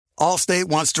Allstate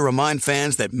wants to remind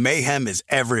fans that mayhem is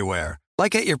everywhere,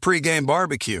 like at your pregame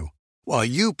barbecue. While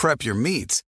you prep your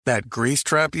meats, that grease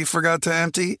trap you forgot to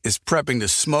empty is prepping to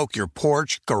smoke your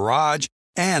porch, garage,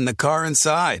 and the car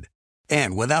inside.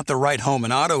 And without the right home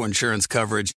and auto insurance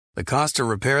coverage, the cost to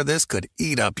repair this could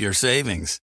eat up your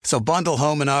savings. So bundle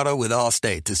home and auto with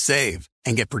Allstate to save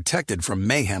and get protected from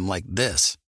mayhem like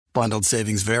this. Bundled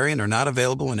savings vary and are not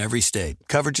available in every state.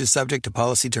 Coverage is subject to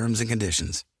policy terms and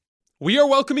conditions. We are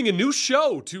welcoming a new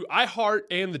show to iHeart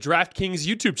and the DraftKings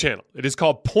YouTube channel. It is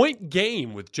called Point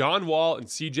Game with John Wall and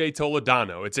CJ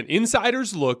Toledano. It's an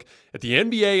insider's look at the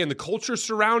NBA and the culture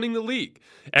surrounding the league.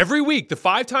 Every week, the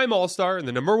five-time All-Star and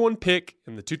the number one pick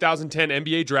in the 2010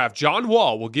 NBA draft, John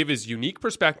Wall, will give his unique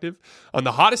perspective on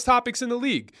the hottest topics in the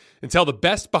league and tell the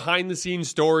best behind-the-scenes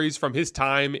stories from his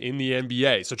time in the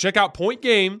NBA. So check out Point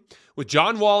Game with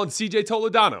John Wall and CJ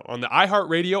Toledano on the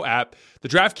iHeartRadio app, the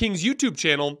DraftKings YouTube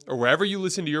channel, or wherever you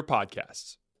listen to your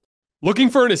podcasts. Looking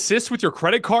for an assist with your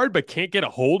credit card but can't get a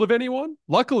hold of anyone?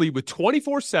 Luckily, with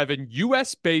 24/7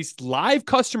 US-based live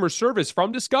customer service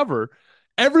from Discover,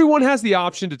 everyone has the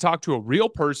option to talk to a real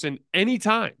person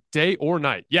anytime, day or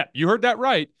night. Yeah, you heard that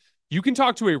right. You can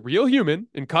talk to a real human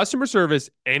in customer service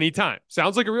anytime.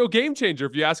 Sounds like a real game changer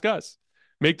if you ask us.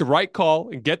 Make the right call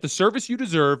and get the service you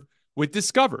deserve with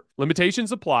Discover.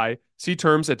 Limitations apply. See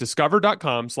terms at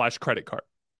discover.com/creditcard.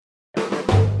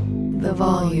 The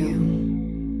volume.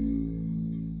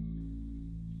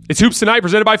 It's Hoops Tonight,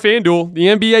 presented by FanDuel. The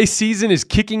NBA season is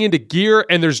kicking into gear,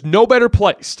 and there's no better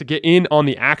place to get in on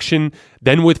the action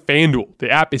than with FanDuel. The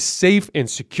app is safe and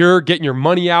secure. Getting your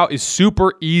money out is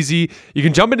super easy. You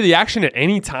can jump into the action at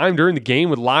any time during the game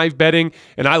with live betting,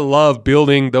 and I love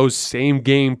building those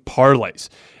same-game parlays.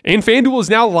 And FanDuel is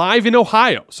now live in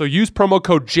Ohio, so use promo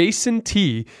code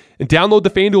JASONT and download the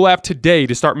FanDuel app today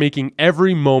to start making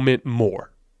every moment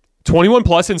more. 21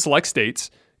 plus in select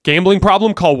states. Gambling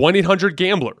problem? Call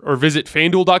 1-800-GAMBLER or visit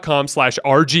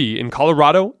FanDuel.com/RG in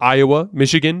Colorado, Iowa,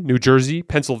 Michigan, New Jersey,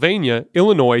 Pennsylvania,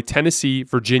 Illinois, Tennessee,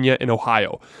 Virginia, and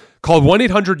Ohio. Call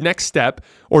 1-800-NEXT-STEP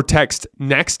or text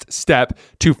NEXT-STEP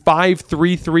to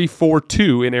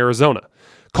 53342 in Arizona.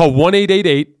 Call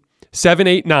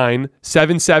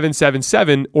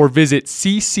 1-888-789-7777 or visit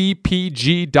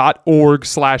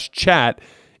ccpg.org/chat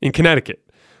in Connecticut.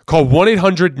 Call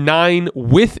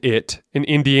 1-800-9-WITH-IT in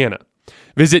Indiana.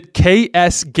 Visit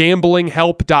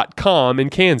ksgamblinghelp.com in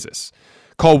Kansas.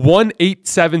 Call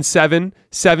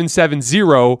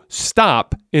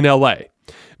 1-877-770-STOP in LA.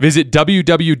 Visit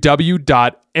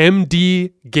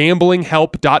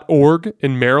www.mdgamblinghelp.org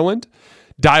in Maryland.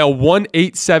 Dial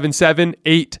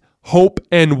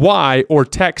 1-877-8-HOPE-NY or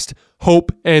text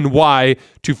HOPE-NY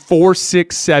to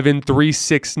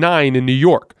 467-369 in New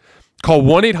York. Call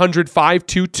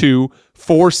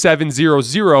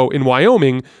 1-800-522-4700 in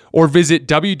Wyoming or visit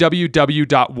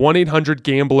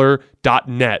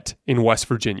www.1800gambler.net in West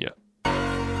Virginia.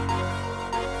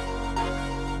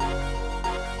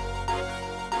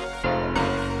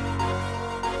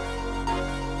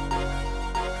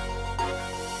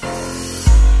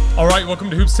 All right, welcome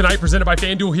to Hoops Tonight, presented by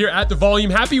FanDuel here at The Volume.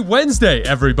 Happy Wednesday,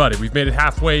 everybody. We've made it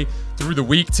halfway through the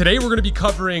week. Today, we're going to be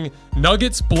covering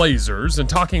Nuggets Blazers and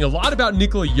talking a lot about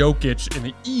Nikola Jokic and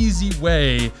the easy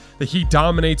way that he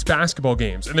dominates basketball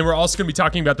games. And then we're also going to be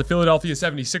talking about the Philadelphia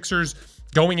 76ers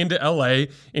going into LA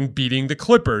and beating the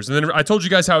Clippers. And then I told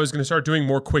you guys how I was going to start doing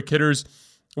more quick hitters.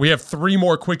 We have 3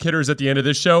 more quick hitters at the end of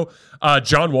this show.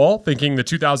 John Wall, thinking the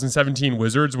 2017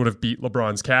 Wizards would have beat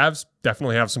LeBron's Cavs.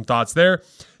 Definitely have some thoughts there.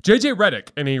 JJ Redick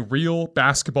and a real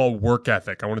basketball work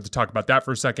ethic. I wanted to talk about that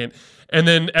for a second. And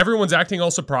then everyone's acting all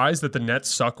surprised that the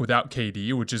Nets suck without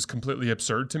KD, which is completely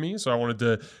absurd to me. So I wanted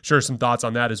to share some thoughts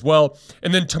on that as well.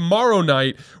 And then tomorrow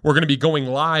night, we're going to be going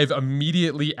live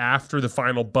immediately after the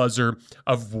final buzzer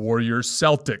of Warriors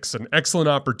Celtics. An excellent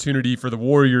opportunity for the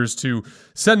Warriors to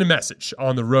send a message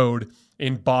on the road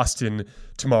in Boston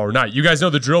tomorrow night. You guys know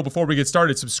the drill. Before we get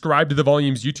started, subscribe to The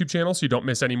Volume's YouTube channel so you don't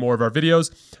miss any more of our videos.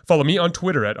 Follow me on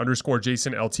Twitter at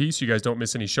 _JasonLT so you guys don't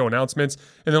miss any show announcements.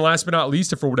 And then last but not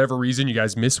least, if for whatever reason you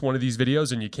guys miss one of these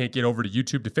videos and you can't get over to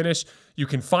YouTube to finish, you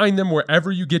can find them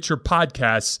wherever you get your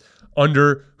podcasts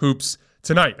under Hoops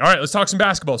Tonight. All right, let's talk some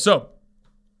basketball. So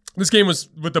this game was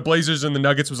with the Blazers and the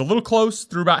Nuggets was a little close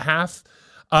through about half.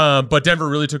 But Denver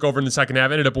really took over in the second half,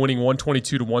 ended up winning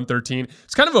 122-113.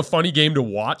 It's kind of a funny game to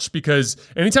watch because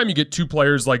anytime you get two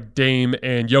players like Dame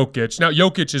and Jokic, now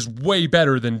Jokic is way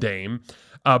better than Dame,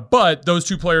 but those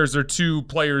two players are two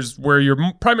players where you're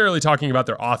primarily talking about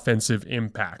their offensive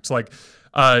impact. Like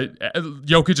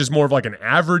Jokic is more of like an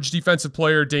average defensive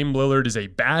player. Dame Lillard is a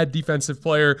bad defensive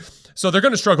player. So they're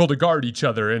going to struggle to guard each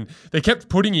other. And they kept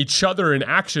putting each other in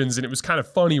actions, and it was kind of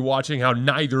funny watching how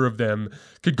neither of them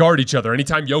could guard each other.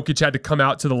 Anytime Jokic had to come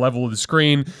out to the level of the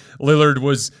screen, Lillard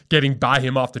was getting by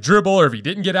him off the dribble, or if he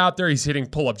didn't get out there, he's hitting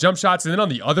pull-up jump shots. And then on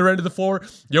the other end of the floor,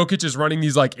 Jokic is running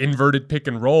these like inverted pick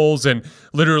and rolls, and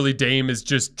literally Dame is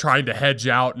just trying to hedge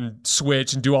out and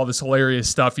switch and do all this hilarious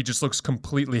stuff. He just looks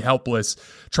completely helpless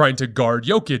trying to guard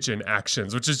Jokic in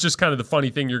actions, which is just kind of the funny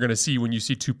thing you're going to see when you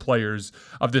see two players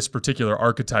of this particular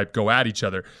archetype go at each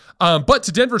other. But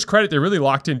to Denver's credit, they really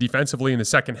locked in defensively in the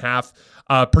second half.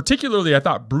 Particularly, I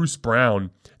thought Bruce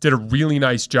Brown did a really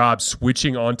nice job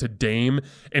switching onto Dame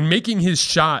and making his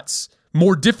shots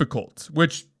more difficult,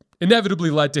 which inevitably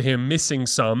led to him missing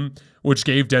some, which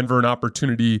gave Denver an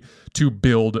opportunity to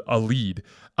build a lead.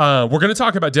 We're going to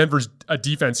talk about Denver's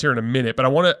defense here in a minute, but I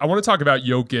want to talk about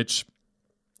Jokic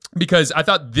because I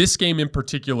thought this game in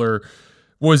particular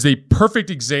was a perfect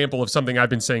example of something I've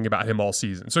been saying about him all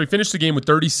season. So he finished the game with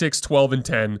 36, 12, and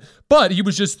 10, but he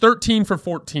was just 13 for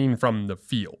 14 from the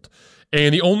field.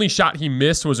 And the only shot he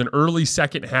missed was an early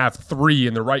second half three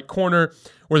in the right corner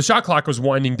where the shot clock was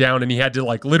winding down and he had to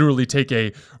like literally take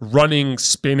a running,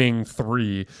 spinning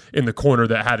three in the corner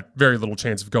that had very little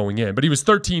chance of going in. But he was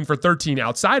 13 for 13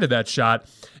 outside of that shot.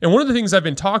 And one of the things I've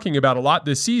been talking about a lot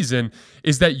this season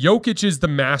is that Jokic is the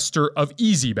master of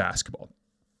easy basketball.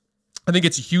 I think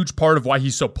it's a huge part of why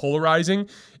he's so polarizing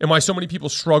and why so many people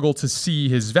struggle to see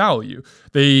his value.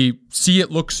 They see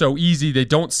it look so easy. They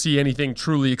don't see anything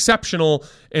truly exceptional,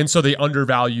 and so they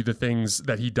undervalue the things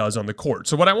that he does on the court.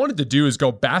 So what I wanted to do is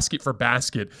go basket for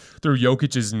basket through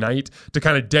Jokic's night to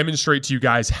kind of demonstrate to you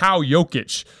guys how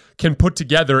Jokic can put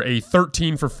together a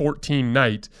 13 for 14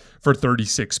 night for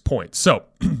 36 points. So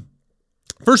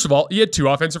first of all, he had 2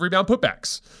 offensive rebound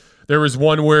putbacks. There was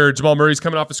one where Jamal Murray's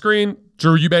coming off the screen.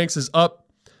 Drew Eubanks is up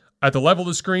at the level of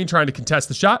the screen trying to contest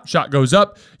the shot. Shot goes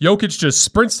up. Jokic just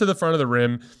sprints to the front of the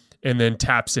rim and then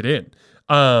taps it in.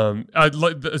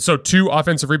 So 2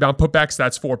 offensive rebound putbacks,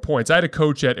 that's 4 points. I had a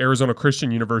coach at Arizona Christian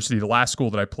University, the last school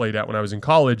that I played at when I was in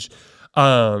college.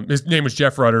 His name was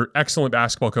Jeff Rutter, excellent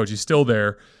basketball coach. He's still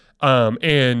there.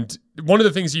 And one of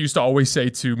the things he used to always say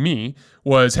to me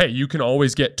was, hey, you can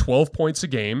always get 12 points a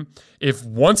game if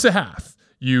once a half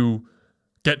you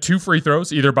get 2 free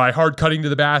throws, either by hard cutting to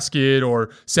the basket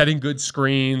or setting good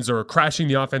screens or crashing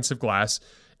the offensive glass,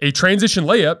 a transition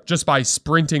layup just by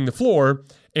sprinting the floor,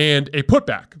 and a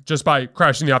putback just by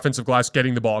crashing the offensive glass,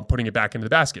 getting the ball, and putting it back into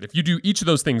the basket. If you do each of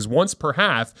those things once per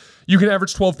half, you can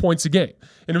average 12 points a game.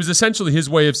 And it was essentially his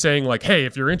way of saying, like, hey,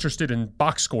 if you're interested in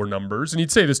box score numbers, and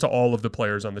he'd say this to all of the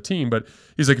players on the team, but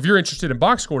he's like, if you're interested in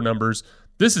box score numbers,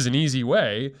 this is an easy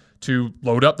way to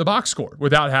load up the box score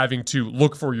without having to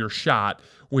look for your shot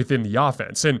within the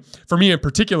offense. And for me in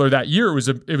particular, that year,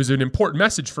 it was an important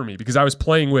message for me because I was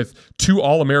playing with 2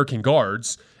 All-American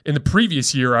guards. In the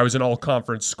previous year, I was an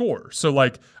all-conference scorer. So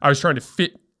like I was trying to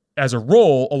fit as a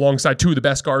role alongside 2 of the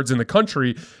best guards in the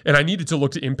country, and I needed to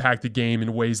look to impact the game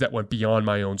in ways that went beyond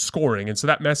my own scoring. And so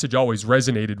that message always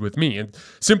resonated with me. And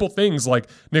simple things like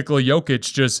Nikola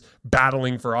Jokic just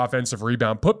battling for offensive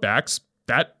rebound putbacks,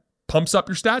 that pumps up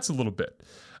your stats a little bit.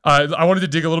 I wanted to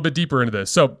dig a little bit deeper into this.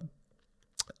 So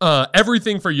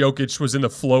everything for Jokic was in the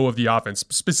flow of the offense.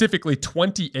 Specifically,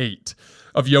 28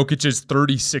 of Jokic's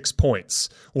 36 points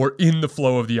were in the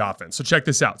flow of the offense. So check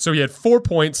this out. So he had 4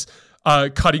 points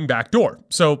cutting back door,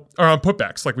 or on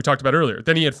putbacks, like we talked about earlier.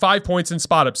 Then he had 5 points in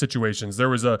spot-up situations. There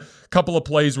was a couple of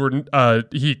plays where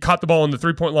he caught the ball on the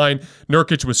three-point line.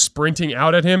 Nurkic was sprinting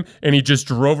out at him, and he just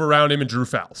drove around him and drew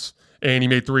fouls. And he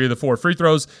made 3 of the 4 free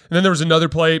throws. And then there was another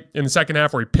play in the second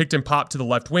half where he picked and popped to the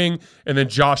left wing, and then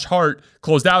Josh Hart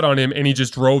closed out on him, and he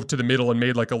just drove to the middle and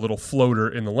made like a little floater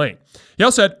in the lane. He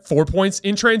also had 4 points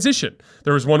in transition.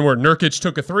 There was one where Nurkic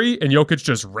took a 3, and Jokic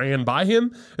just ran by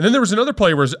him. And then there was another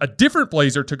play where a different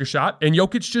Blazer took a shot, and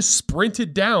Jokic just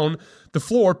sprinted down the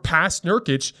floor past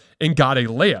Nurkic and got a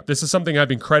layup. This is something I've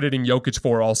been crediting Jokic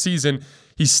for all season.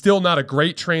 He's still not a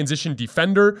great transition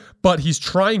defender, but he's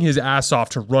trying his ass off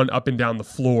to run up and down the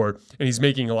floor, and he's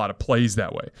making a lot of plays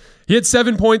that way. He had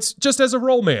 7 points just as a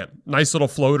roll man. Nice little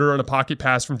floater on a pocket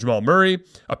pass from Jamal Murray,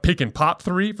 a pick and pop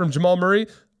 3 from Jamal Murray,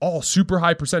 all super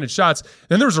high percentage shots.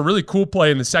 Then there was a really cool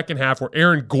play in the second half where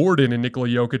Aaron Gordon and Nikola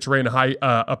Jokic ran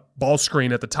a ball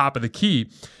screen at the top of the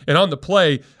key. And on the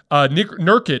play,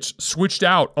 Nurkic switched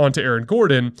out onto Aaron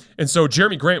Gordon, and so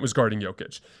Jeremy Grant was guarding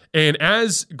Jokic. And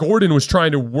as Gordon was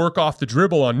trying to work off the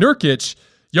dribble on Nurkic,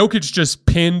 Jokic just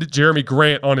pinned Jeremy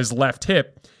Grant on his left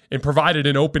hip and provided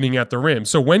an opening at the rim.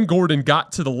 So when Gordon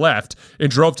got to the left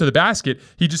and drove to the basket,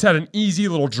 he just had an easy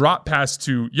little drop pass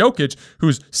to Jokic,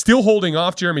 who's still holding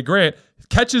off Jeremy Grant,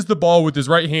 catches the ball with his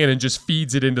right hand and just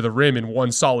feeds it into the rim in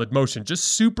one solid motion. Just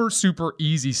super, super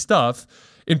easy stuff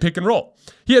in pick and roll.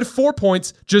 He had 4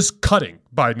 points just cutting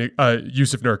by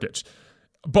Jusuf Nurkic.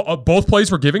 Both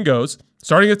plays were give and goes.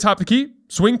 Starting at the top of the key,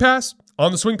 swing pass.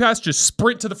 On the swing pass, just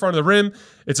sprint to the front of the rim.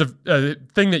 It's a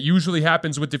thing that usually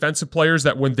happens with defensive players,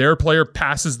 that when their player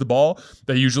passes the ball,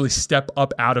 they usually step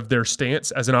up out of their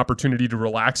stance as an opportunity to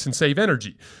relax and save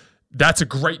energy. That's a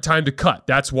great time to cut.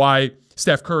 That's why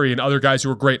Steph Curry and other guys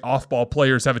who are great off-ball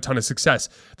players have a ton of success.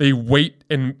 They wait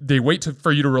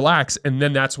for you to relax, and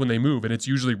then that's when they move, and it's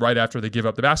usually right after they give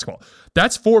up the basketball.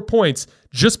 That's 4 points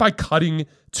just by cutting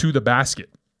to the basket.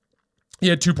 He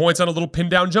had 2 points on a little pin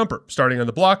down jumper. Starting on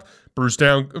the block, Bruce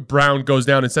Brown goes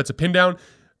down and sets a pin down,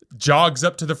 jogs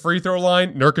up to the free throw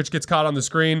line. Nurkic gets caught on the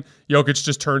screen. Jokic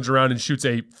just turns around and shoots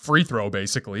a free throw,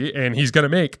 basically, and he's going to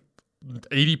make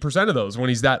 80% of those when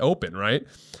he's that open, right?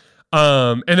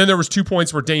 And then there was 2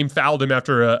 points where Dame fouled him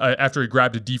after he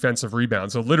grabbed a defensive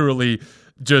rebound. So literally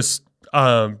just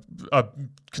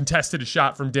contested a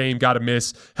shot from Dame, got a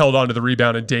miss, held onto the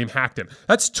rebound, and Dame hacked him.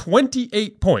 That's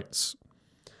 28 points.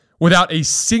 Without a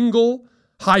single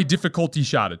high-difficulty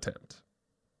shot attempt.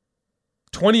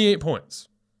 28 points.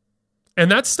 And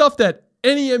that's stuff that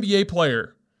any NBA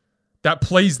player that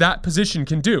plays that position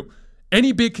can do.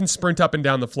 Any big can sprint up and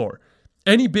down the floor.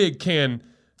 Any big can,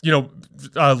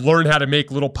 learn how to make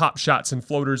little pop shots and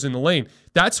floaters in the lane.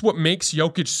 That's what makes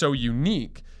Jokic so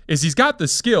unique, is he's got the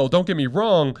skill, don't get me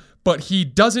wrong, but he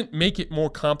doesn't make it more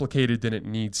complicated than it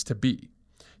needs to be.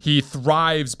 He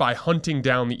thrives by hunting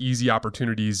down the easy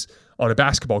opportunities on a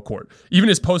basketball court. Even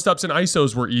his post-ups and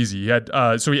ISOs were easy.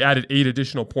 So he added 8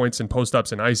 additional points in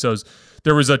post-ups and ISOs.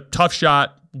 There was a tough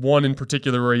shot, one in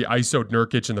particular where he ISO'd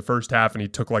Nurkic in the first half and he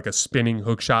took like a spinning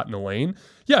hook shot in the lane.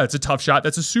 Yeah, it's a tough shot.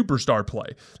 That's a superstar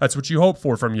play. That's what you hope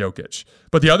for from Jokic.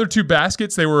 But the other 2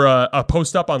 baskets, they were a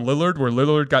post-up on Lillard where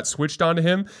Lillard got switched onto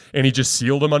him and he just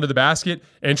sealed him under the basket.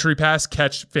 Entry pass,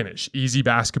 catch, finish. Easy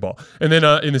basketball. And then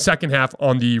in the second half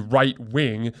on the right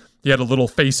wing, he had a little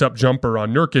face-up jumper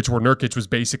on Nurkic where Nurkic was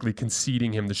basically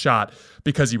conceding him the shot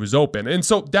because he was open. And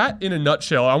so that in a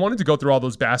nutshell, I wanted to go through all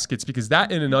those baskets because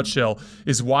that in a nutshell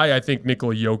is why I think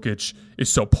Nikola Jokic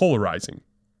is so polarizing.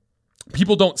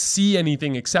 People don't see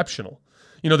anything exceptional.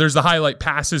 There's the highlight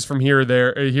passes from here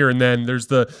and then. There's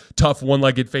the tough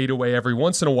one-legged fadeaway every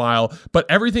once in a while, but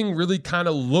everything really kind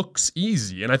of looks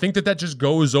easy. And I think that just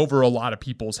goes over a lot of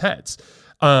people's heads.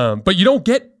 But you don't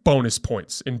get bonus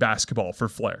points in basketball for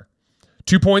flair.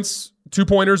 2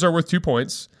 pointers are worth 2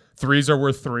 points. Threes are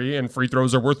worth 3, and free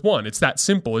throws are worth 1. It's that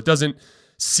simple. It doesn't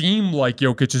seem like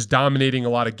Jokic is dominating a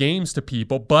lot of games to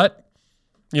people, but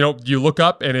you look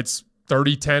up and it's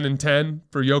 30, 10, and 10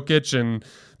 for Jokic, and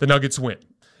the Nuggets win.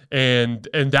 And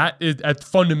that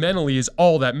fundamentally is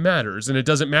all that matters. And it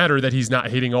doesn't matter that he's not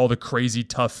hitting all the crazy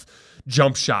tough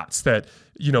jump shots that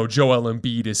Joel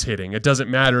Embiid is hitting. It doesn't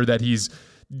matter that he's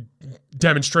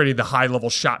demonstrating the high-level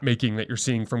shot making that you're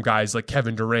seeing from guys like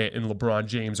Kevin Durant and LeBron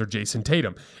James or Jason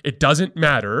Tatum. It doesn't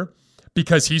matter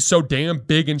because he's so damn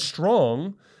big and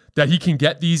strong that he can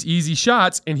get these easy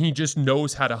shots, and he just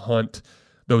knows how to hunt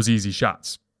those easy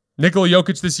shots. Nikola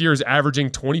Jokic this year is averaging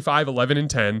 25, 11, and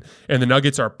 10, and the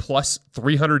Nuggets are plus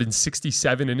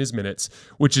 367 in his minutes,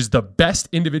 which is the best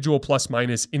individual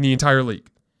plus-minus in the entire league.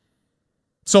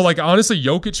 So, honestly,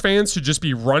 Jokic fans should just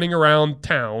be running around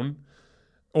town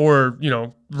or,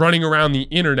 running around the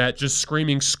internet just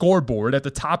screaming scoreboard at the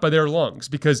top of their lungs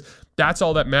because that's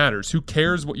all that matters. Who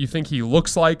cares what you think he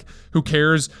looks like? Who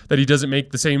cares that he doesn't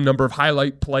make the same number of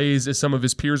highlight plays as some of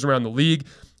his peers around the league?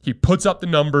 He puts up the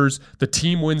numbers, the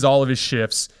team wins all of his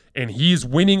shifts, and he's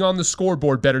winning on the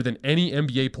scoreboard better than any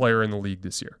NBA player in the league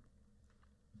this year.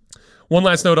 One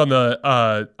last note on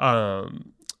the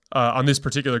on this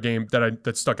particular game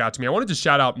that stuck out to me. I wanted to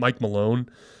shout out Mike Malone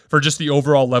for just the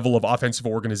overall level of offensive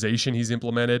organization he's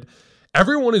implemented.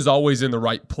 Everyone is always in the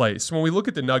right place. When we look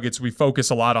at the Nuggets, we focus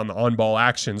a lot on the on-ball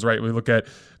actions, right? We look at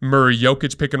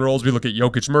Murray-Jokic pick and rolls. We look at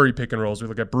Jokic-Murray pick and rolls. We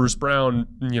look at Bruce Brown,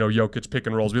 Jokic pick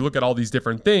and rolls. We look at all these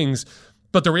different things.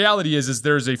 But the reality is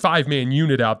there's a 5-man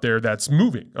unit out there that's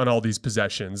moving on all these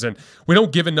possessions. And we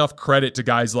don't give enough credit to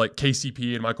guys like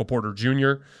KCP and Michael Porter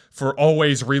Jr. for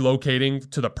always relocating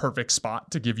to the perfect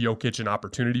spot to give Jokic an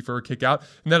opportunity for a kick out.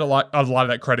 And then a lot of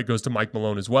that credit goes to Mike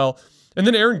Malone as well. And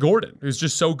then Aaron Gordon, who's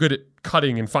just so good at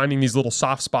cutting and finding these little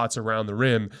soft spots around the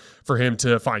rim for him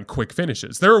to find quick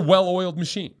finishes. They're a well-oiled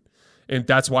machine. and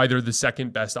that's why they're the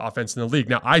second best offense in the league.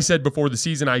 Now, I said before the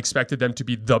season I expected them to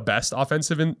be the best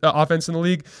offense in the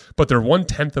league, but they're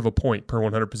 1/10 of a point per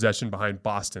 100 possession behind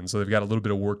Boston, so they've got a little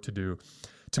bit of work to do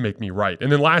to make me right.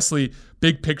 And then lastly,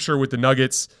 big picture with the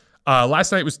Nuggets.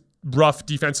 Last night was rough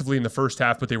defensively in the first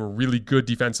half, but they were really good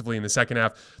defensively in the second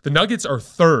half. The Nuggets are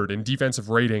third in defensive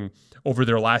rating over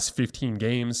their last 15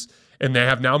 games, and they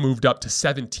have now moved up to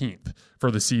 17th for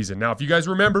the season. Now, if you guys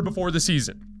remember before the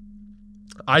season,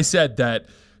 I said that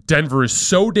Denver is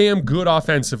so damn good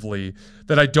offensively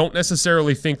that I don't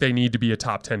necessarily think they need to be a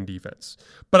top 10 defense.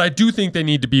 But I do think they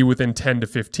need to be within 10 to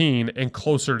 15 and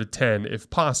closer to 10 if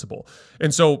possible.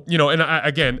 And so, and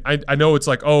I know it's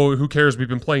like, oh, who cares? We've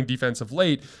been playing defense of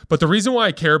late. But the reason why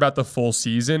I care about the full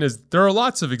season is there are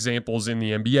lots of examples in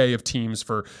the NBA of teams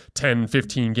for 10,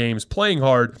 15 games playing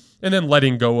hard and then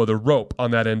letting go of the rope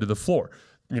on that end of the floor.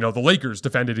 The Lakers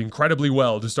defended incredibly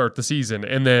well to start the season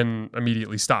and then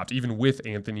immediately stopped, even with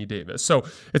Anthony Davis. So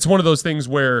it's one of those things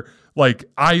where,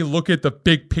 I look at the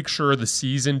big picture of the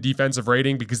season defensive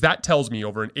rating because that tells me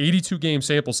over an 82-game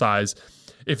sample size,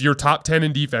 if you're top 10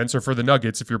 in defense, or for the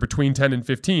Nuggets, if you're between 10 and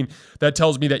 15, that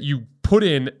tells me that you put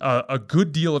in a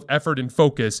good deal of effort and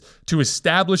focus to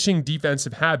establishing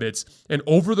defensive habits. And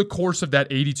over the course of that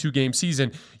 82-game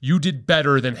season, you did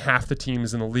better than half the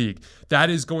teams in the league. That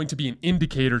is going to be an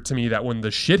indicator to me that when the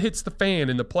shit hits the fan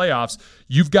in the playoffs,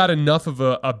 you've got enough of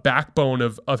a backbone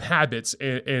of habits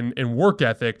and work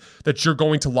ethic that you're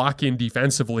going to lock in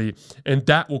defensively, and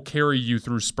that will carry you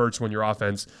through spurts when your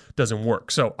offense doesn't work.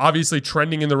 So obviously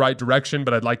trending in the right direction,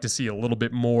 but I'd like to see a little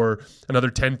bit more, another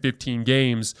 10, 15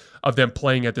 games of them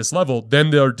playing at this level. Then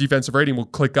their defensive rating will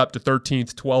click up to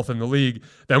 13th, 12th in the league.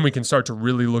 Then we can start to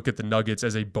really look at the Nuggets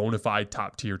as a bona fide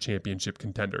top-tier championship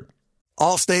contender.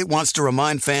 Allstate wants to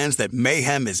remind fans that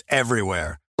mayhem is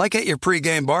everywhere, like at your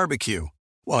pregame barbecue.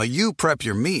 While you prep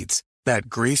your meats, that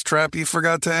grease trap you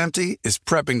forgot to empty is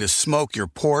prepping to smoke your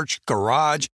porch,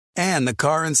 garage, and the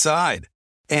car inside.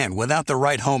 And without the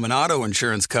right home and auto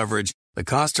insurance coverage, the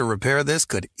cost to repair this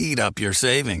could eat up your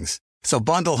savings. So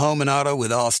bundle home and auto with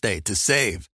Allstate to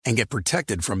save and get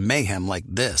protected from mayhem like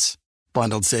this.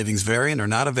 Bundled savings vary and are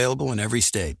not available in every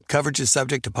state. Coverage is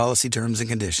subject to policy terms and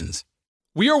conditions.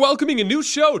 We are welcoming a new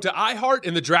show to iHeart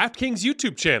and the DraftKings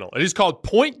YouTube channel. It is called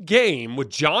Point Game with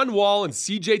John Wall and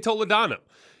CJ Toledano.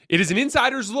 It is an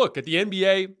insider's look at the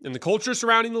NBA and the culture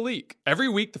surrounding the league. Every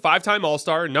week, the five-time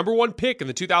All-Star and number one pick in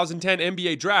the 2010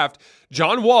 NBA Draft,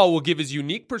 John Wall will give his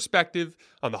unique perspective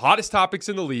on the hottest topics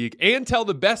in the league and tell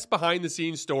the best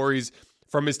behind-the-scenes stories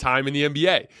from his time in the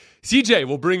NBA. CJ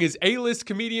will bring his A-list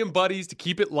comedian buddies to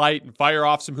keep it light and fire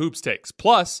off some hoops takes.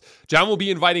 Plus, John will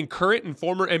be inviting current and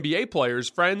former NBA players,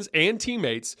 friends, and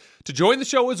teammates to join the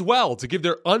show as well to give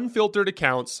their unfiltered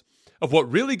accounts of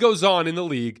what really goes on in the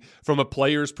league from a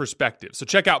player's perspective. So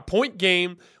check out Point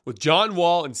Game with John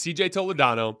Wall and CJ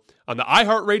Toledano on the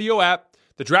iHeartRadio app,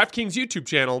 the DraftKings YouTube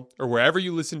channel, or wherever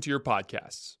you listen to your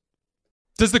podcasts.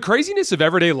 Does the craziness of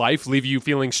everyday life leave you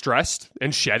feeling stressed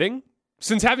and shedding?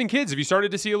 Since having kids, have you started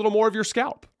to see a little more of your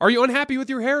scalp? Are you unhappy with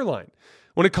your hairline?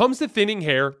 When it comes to thinning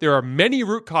hair, there are many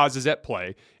root causes at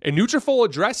play, and Nutrafol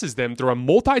addresses them through a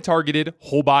multi-targeted,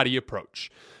 whole-body approach.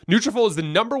 Nutrafol is the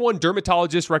 #1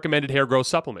 dermatologist-recommended hair growth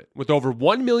supplement, with over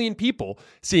 1 million people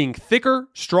seeing thicker,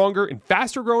 stronger, and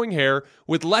faster-growing hair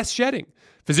with less shedding.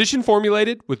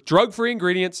 Physician-formulated with drug-free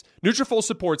ingredients, Nutrafol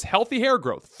supports healthy hair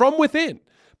growth from within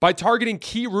by targeting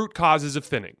key root causes of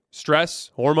thinning: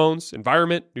 stress, hormones,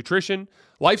 environment, nutrition,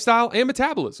 lifestyle, and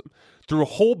metabolism through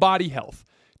whole-body health.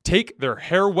 Take their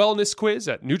hair wellness quiz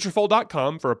at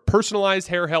Nutrafol.com for a personalized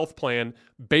hair health plan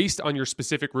based on your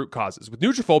specific root causes. With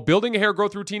Nutrafol, building a hair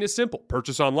growth routine is simple.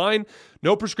 Purchase online,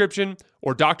 no prescription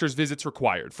or doctor's visits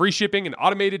required. Free shipping and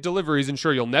automated deliveries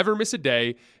ensure you'll never miss a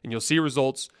day, and you'll see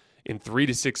results in 3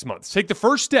 to 6 months. Take the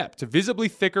first step to visibly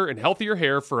thicker and healthier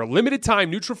hair. For a limited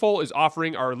time, Nutrafol is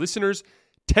offering our listeners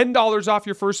 $10 off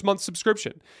your first month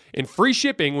subscription and free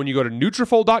shipping when you go to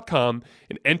Nutrafol.com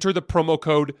and enter the promo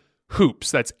code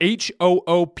HOOPS. That's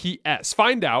HOOPS.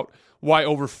 Find out why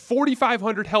over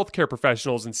 4,500 healthcare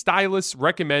professionals and stylists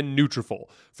recommend Nutrafol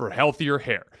for healthier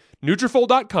hair.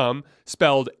 Nutrafol.com,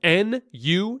 spelled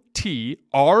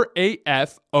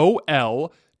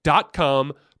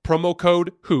Nutrafol.com, promo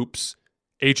code HOOPS,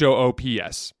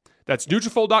 HOOPS. That's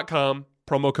Nutrafol.com,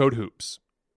 promo code HOOPS.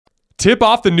 Tip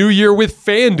off the new year with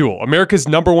FanDuel, America's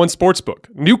 #1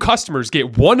 sportsbook. New customers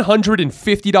get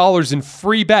 $150 in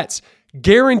free bets,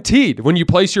 guaranteed, when you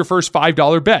place your first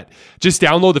 $5 bet. Just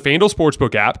download the FanDuel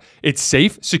Sportsbook app. It's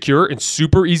safe, secure, and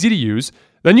super easy to use.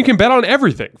 then you can bet on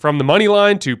everything from the money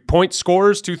line to point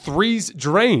scores to threes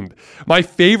drained. My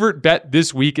favorite bet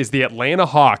this week is the Atlanta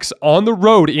Hawks on the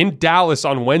road in Dallas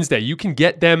on Wednesday. You can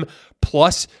get them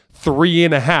plus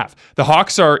 3.5. The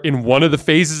Hawks are in one of the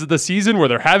phases of the season where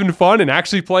they're having fun and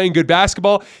actually playing good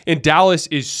basketball, and Dallas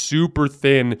is super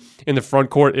thin in the front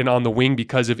court and on the wing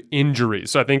because of injuries.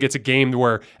 So I think it's a game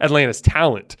where Atlanta's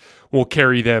talent will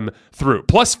carry them through.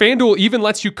 Plus, FanDuel even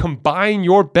lets you combine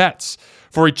your bets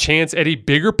for a chance at a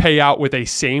bigger payout with a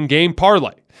same-game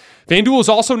parlay. FanDuel is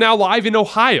also now live in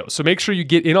Ohio, so make sure you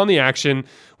get in on the action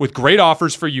with great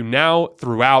offers for you now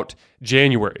throughout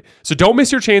January. So don't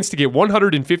miss your chance to get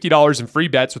 $150 in free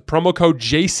bets with promo code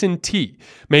JASONT.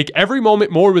 Make every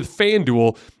moment more with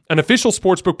FanDuel, an official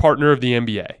sportsbook partner of the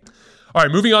NBA. All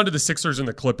right, moving on to the Sixers and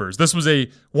the Clippers. This was a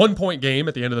 1-point game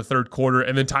at the end of the third quarter,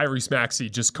 and then Tyrese Maxey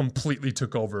just completely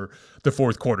took over the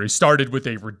fourth quarter. He started with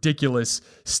a ridiculous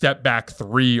step-back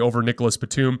three over Nicholas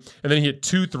Batum, and then he hit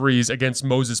 2 threes against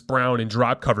Moses Brown in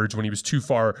drop coverage when he was too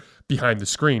far behind the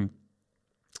screen.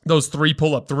 Those 3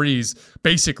 pull-up threes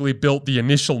basically built the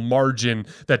initial margin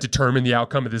that determined the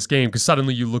outcome of this game, because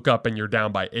suddenly you look up and you're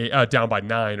down by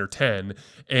 9 or 10,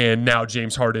 and now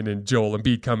James Harden and Joel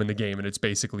Embiid come in the game, and it's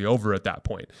basically over at that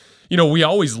point. You know, we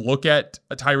always look at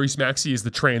Tyrese Maxey as the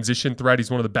transition threat.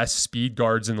 He's one of the best speed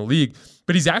guards in the league,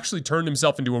 but he's actually turned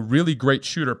himself into a really great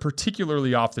shooter,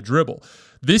 particularly off the dribble.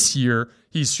 This year,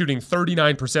 he's shooting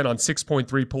 39% on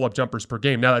 6.3 pull-up jumpers per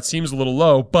game. Now, that seems a little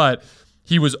low, but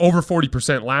he was over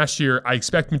 40% last year. I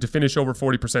expect him to finish over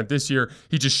 40% this year.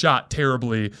 He just shot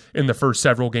terribly in the first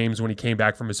several games when he came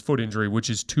back from his foot injury, which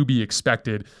is to be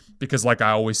expected because, like I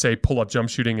always say, pull-up jump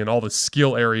shooting and all the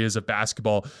skill areas of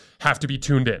basketball have to be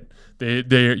tuned in.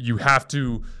 You have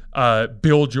to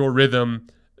build your rhythm,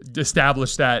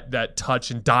 establish that touch,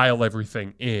 and dial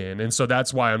everything in. And so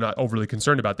that's why I'm not overly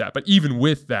concerned about that. But even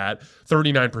with that,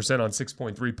 39% on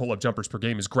 6.3 pull-up jumpers per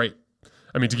game is great.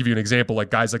 I mean, to give you an example, like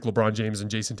guys like LeBron James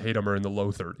and Jason Tatum are in the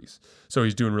low 30s. So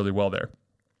he's doing really well there.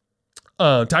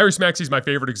 Tyrese Maxey is my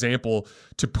favorite example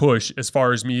to push as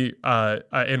far as me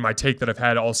and my take that I've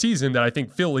had all season, that I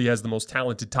think Philly has the most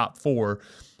talented top 4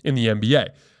 in the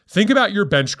NBA. Think about your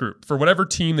bench group for whatever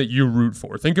team that you root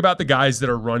for. Think about the guys that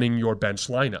are running your bench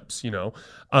lineups. You know,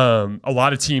 a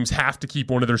lot of teams have to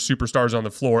keep one of their superstars on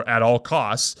the floor at all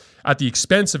costs at the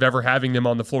expense of ever having them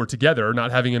on the floor together, or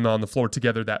not having them on the floor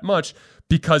together that much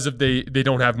because of they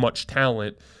don't have much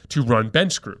talent to run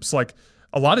bench groups. Like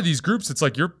a lot of these groups, it's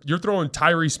like you're throwing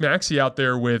Tyrese Maxey out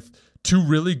there with 2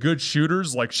 really good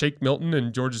shooters like Shake Milton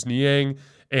and Georges Niang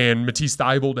and Matisse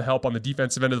Thybulle to help on the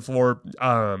defensive end of the floor.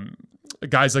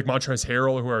 Guys like Montrezl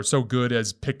Harrell, who are so good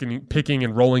as picking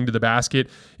and rolling to the basket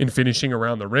and finishing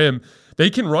around the rim. They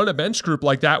can run a bench group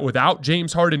like that without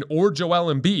James Harden or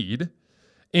Joel Embiid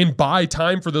and buy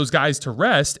time for those guys to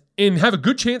rest and have a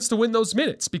good chance to win those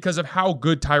minutes because of how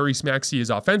good Tyrese Maxey is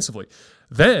offensively.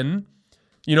 Then,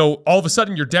 you know, all of a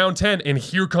sudden you're down 10 and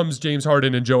here comes James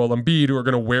Harden and Joel Embiid, who are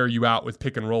going to wear you out with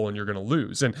pick and roll, and you're going to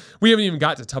lose. And we haven't even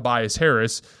got to Tobias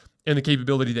Harris and the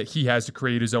capability that he has to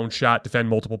create his own shot, defend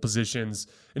multiple positions,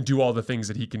 and do all the things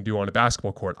that he can do on a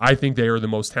basketball court. I think they are the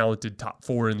most talented top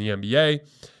 4 in the NBA,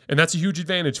 and that's a huge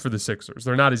advantage for the Sixers.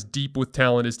 They're not as deep with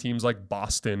talent as teams like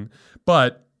Boston,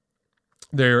 but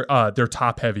they're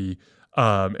top heavy,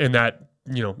 and that,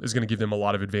 you know, is going to give them a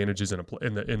lot of advantages in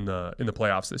the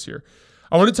playoffs this year.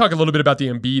 I want to talk a little bit about the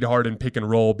Embiid Harden pick and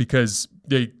roll because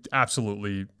they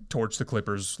absolutely torched the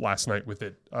Clippers last night with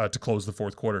it to close the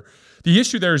fourth quarter. The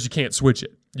issue there is you can't switch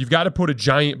it. You've got to put a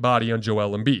giant body on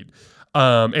Joel Embiid.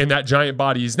 And that giant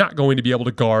body is not going to be able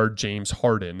to guard James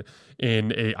Harden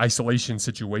in an isolation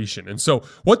situation. And so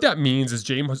what that means is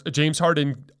James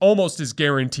Harden almost is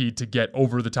guaranteed to get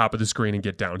over the top of the screen and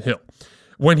get downhill.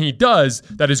 When he does,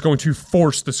 that is going to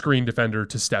force the screen defender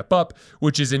to step up,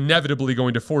 which is inevitably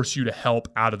going to force you to help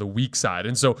out of the weak side.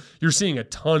 And so you're seeing a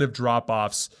ton of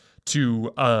drop-offs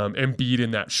to Embiid in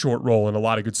that short roll and a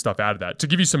lot of good stuff out of that. To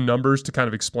give you some numbers to kind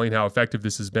of explain how effective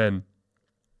this has been,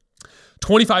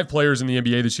 25 players in the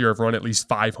NBA this year have run at least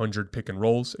 500 pick and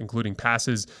rolls, including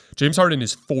passes. James Harden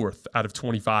is 4th out of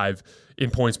 25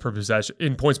 in points per possession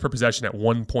at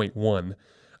 1.1.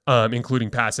 Including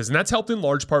passes. And that's helped in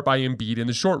large part by Embiid in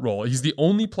the short roll. He's the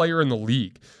only player in the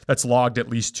league that's logged at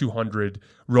least 200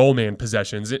 roll man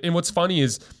possessions. And what's funny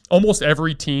is almost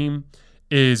every team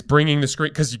is bringing the screen,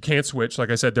 because you can't switch.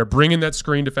 Like I said, they're bringing that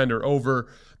screen defender over.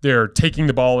 They're taking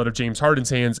the ball out of James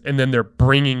Harden's hands, and then they're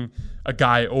bringing a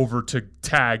guy over to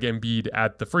tag Embiid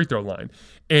at the free throw line.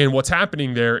 And what's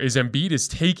happening there is Embiid is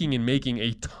taking and making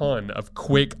a ton of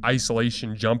quick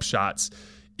isolation jump shots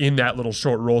in that little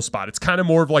short roll spot. It's kind of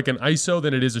more of like an ISO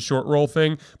than it is a short roll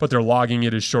thing, but they're logging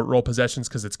it as short roll possessions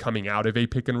because it's coming out of a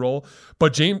pick and roll.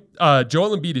 But Joel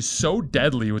Embiid is so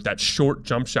deadly with that short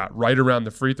jump shot right around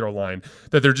the free throw line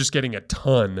that they're just getting a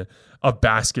ton of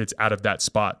baskets out of that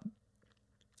spot.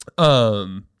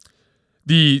 To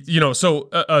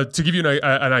give you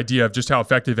an idea of just how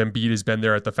effective Embiid has been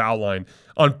there at the foul line,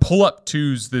 on pull-up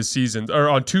twos this season,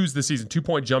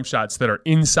 2-point jump shots that are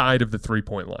inside of the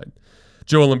three-point line,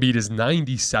 Joel Embiid is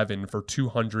 97 for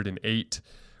 208,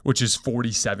 which is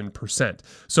 47%.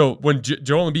 So when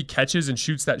Joel Embiid catches and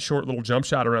shoots that short little jump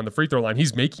shot around the free throw line,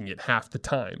 he's making it half the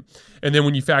time. And then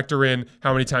when you factor in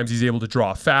how many times he's able to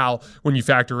draw a foul, when you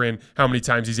factor in how many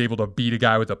times he's able to beat a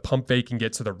guy with a pump fake and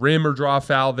get to the rim or draw a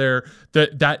foul there,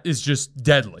 that is just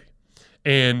deadly.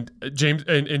 And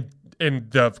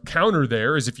And the counter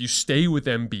there is if you stay with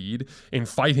Embiid and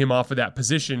fight him off of that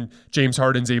position, James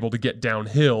Harden's able to get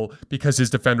downhill because his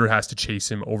defender has to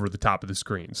chase him over the top of the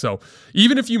screen. So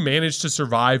even if you manage to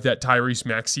survive that Tyrese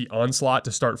Maxey onslaught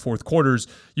to start fourth quarters,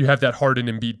 you have that Harden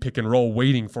Embiid pick and roll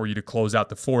waiting for you to close out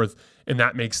the fourth, and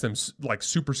that makes them like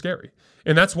super scary.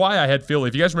 And that's why I had Philly.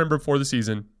 If you guys remember before the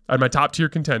season, I had my top tier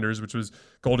contenders, which was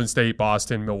Golden State,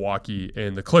 Boston, Milwaukee,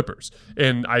 and the Clippers.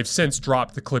 And I've since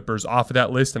dropped the Clippers off of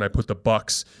that list, and I put the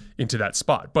Bucks into that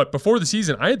spot. But before the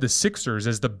season, I had the Sixers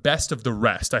as the best of the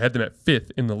rest. I had them at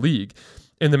 5th in the league.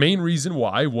 And the main reason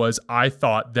why was I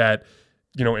thought that,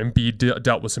 Embiid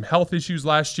dealt with some health issues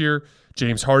last year.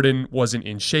 James Harden wasn't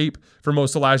in shape for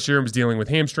most of last year and was dealing with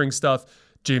hamstring stuff.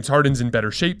 James Harden's in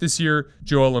better shape this year.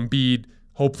 Joel Embiid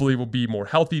hopefully will be more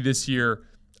healthy this year.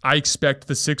 I expect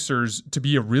the Sixers to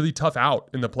be a really tough out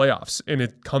in the playoffs, and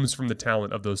it comes from the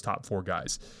talent of those top 4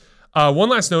 guys. One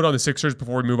last note on the Sixers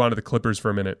before we move on to the Clippers for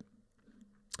a minute.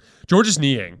 Georges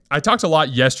Niang. I talked a lot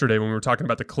yesterday when we were talking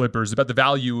about the Clippers about the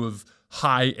value of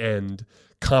high-end,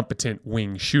 competent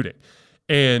wing shooting.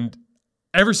 And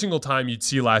every single time you'd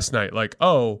see last night, like,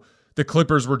 oh, the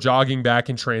Clippers were jogging back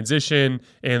in transition,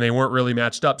 and they weren't really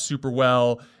matched up super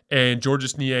well, and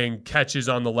Georges Niang catches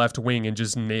on the left wing and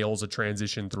just nails a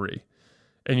transition 3.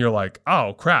 And you're like,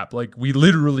 oh, crap. Like, we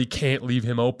literally can't leave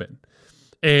him open.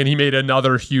 And he made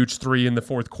another huge 3 in the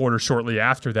fourth quarter shortly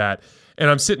after that. And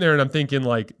I'm sitting there and I'm thinking,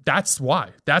 like, that's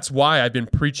why. That's why I've been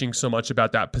preaching so much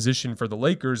about that position for the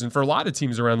Lakers and for a lot of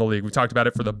teams around the league. We've talked about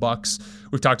it for the Bucks.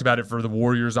 We've talked about it for the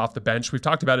Warriors off the bench. We've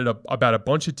talked about it about a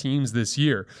bunch of teams this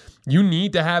year. You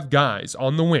need to have guys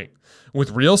on the wing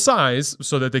with real size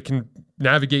so that they can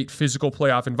navigate physical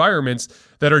playoff environments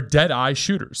that are dead-eye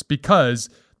shooters, because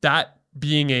that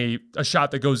being a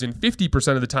shot that goes in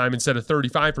 50% of the time instead of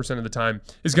 35% of the time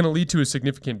is going to lead to a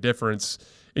significant difference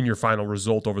in your final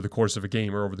result over the course of a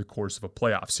game or over the course of a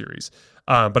playoff series.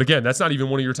 But again, that's not even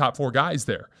one of your top 4 guys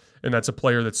there, and that's a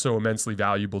player that's so immensely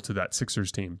valuable to that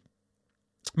Sixers team.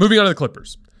 Moving on to the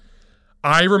Clippers.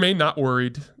 I remain not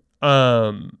worried.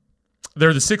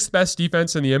 They're the 6th best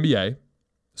defense in the NBA,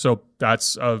 so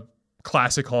that's a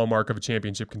classic hallmark of a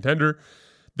championship contender.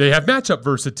 They have matchup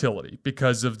versatility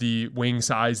because of the wing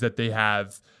size that they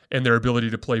have and their ability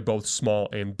to play both small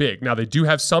and big. Now, they do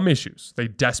have some issues. They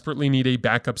desperately need a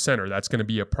backup center. That's going to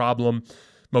be a problem.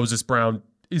 Moses Brown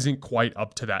isn't quite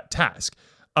up to that task.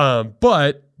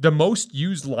 But the most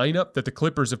used lineup that the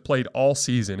Clippers have played all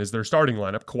season is their starting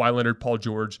lineup: Kawhi Leonard, Paul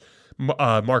George,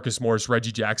 Marcus Morris,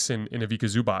 Reggie Jackson, and Ivica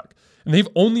Zubac. And they've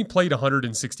only played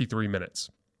 163 minutes.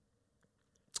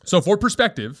 So for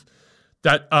perspective,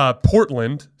 that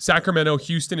Portland, Sacramento,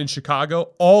 Houston, and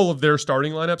Chicago, all of their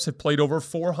starting lineups have played over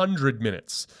 400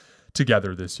 minutes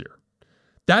together this year.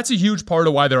 That's a huge part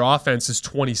of why their offense is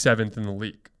 27th in the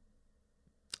league.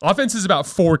 Offense is about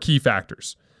 4 key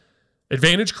factors: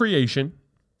 advantage creation,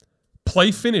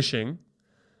 play finishing,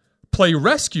 play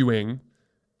rescuing,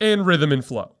 and rhythm and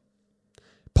flow.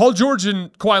 Paul George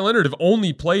and Kawhi Leonard have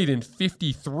only played in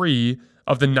 53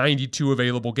 of the 92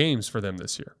 available games for them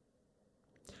this year.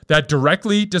 That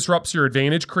directly disrupts your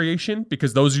advantage creation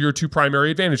because those are your 2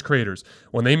 primary advantage creators.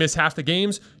 When they miss half the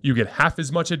games, you get half as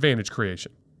much advantage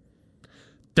creation.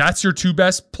 That's your 2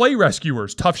 best play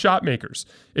rescuers, tough shot makers.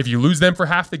 If you lose them for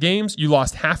half the games, you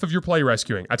lost half of your play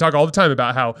rescuing. I talk all the time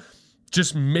about how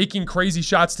just making crazy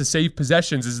shots to save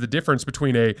possessions is the difference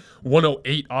between a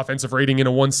 108 offensive rating and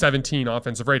a 117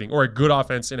 offensive rating, or a good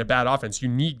offense and a bad offense. You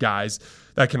need guys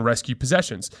that can rescue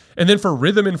possessions. And then for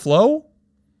rhythm and flow,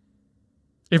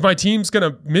 if my team's going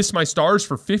to miss my stars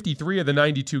for 53 of the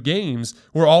 92 games,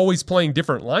 we're always playing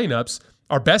different lineups.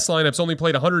 Our best lineups only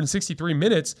played 163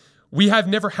 minutes. We have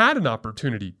never had an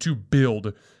opportunity to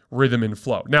build rhythm and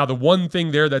flow. Now, the one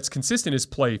thing there that's consistent is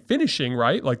play finishing,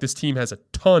 right? Like, this team has a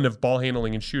ton of ball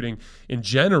handling and shooting in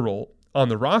general on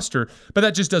the roster, but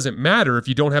that just doesn't matter if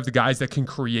you don't have the guys that can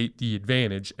create the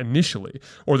advantage initially,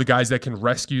 or the guys that can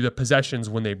rescue the possessions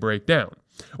when they break down,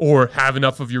 or have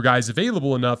enough of your guys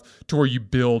available enough to where you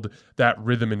build that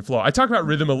rhythm and flow. I talk about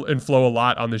rhythm and flow a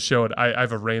lot on this show. I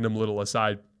have a random little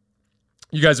aside.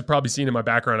 You guys have probably seen in my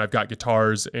background, I've got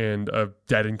guitars and a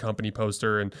Dead & Company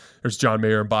poster, and there's John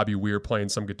Mayer and Bobby Weir playing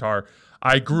some guitar.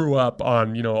 I grew up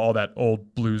on, all that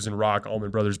old blues and rock,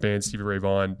 Allman Brothers Band, Stevie Ray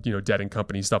Vaughan, Dead &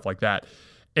 Company, stuff like that.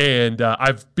 And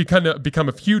I've become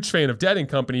a huge fan of Dead &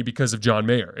 Company because of John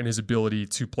Mayer and his ability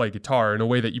to play guitar in a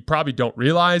way that you probably don't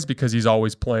realize, because he's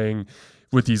always playing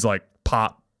with these like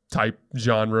pop type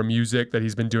genre music that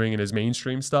he's been doing in his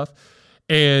mainstream stuff.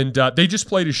 And they just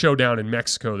played a show down in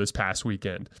Mexico this past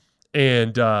weekend.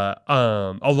 And a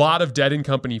lot of Dead &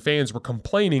 Company fans were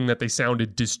complaining that they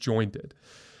sounded disjointed.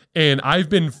 And I've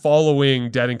been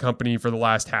following Dead & Company for the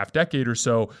last half decade or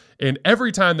so. And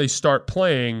every time they start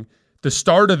playing, the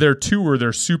start of their tour,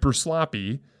 they're super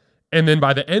sloppy. And then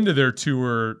by the end of their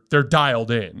tour, they're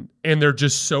dialed in. And they're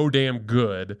just so damn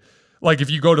good. Like if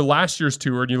you go to last year's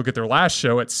tour and you look at their last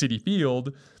show at Citi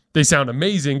Field, they sound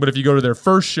amazing, but if you go to their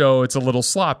first show, it's a little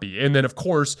sloppy. And then, of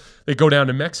course, they go down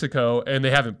to Mexico and they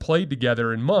haven't played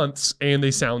together in months and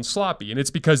they sound sloppy. And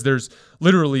it's because there's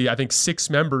literally, I think, 6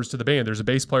 members to the band. There's a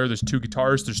bass player, there's 2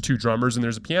 guitarists, there's 2 drummers, and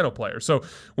there's a piano player. So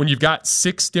when you've got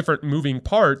 6 different moving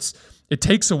parts, it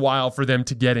takes a while for them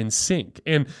to get in sync.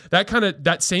 And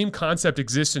that same concept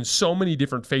exists in so many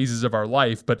different phases of our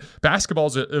life, but basketball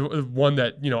is one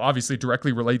that, obviously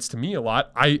directly relates to me a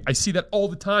lot. I see that all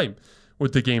the time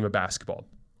with the game of basketball.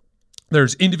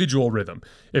 There's individual rhythm.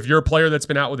 If you're a player that's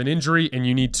been out with an injury and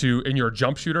you're a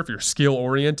jump shooter, if you're skill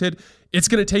oriented, it's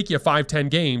going to take you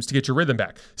 5-10 games to get your rhythm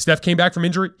back. Steph came back from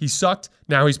injury. He sucked.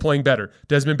 Now he's playing better.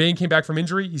 Desmond Bane came back from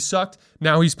injury. He sucked.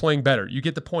 Now he's playing better. You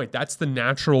get the point. That's the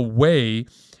natural way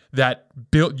that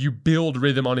you build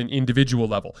rhythm on an individual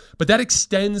level. But that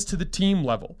extends to the team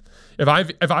level. If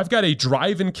I've got a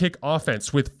drive and kick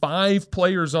offense with 5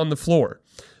 players on the floor,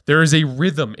 there is a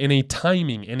rhythm and a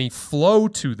timing and a flow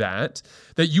to that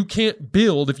you can't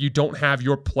build if you don't have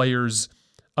your players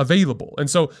available. And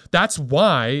so that's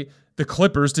why the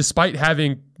Clippers, despite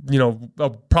having,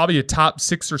 probably a top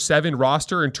 6 or 7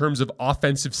 roster in terms of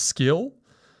offensive skill,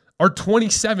 are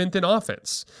 27th in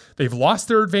offense. They've lost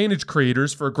their advantage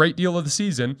creators for a great deal of the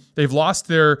season. They've lost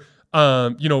their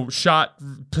shot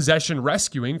possession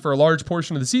rescuing for a large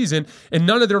portion of the season, and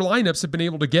none of their lineups have been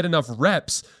able to get enough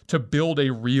reps to build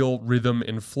a real rhythm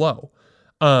and flow.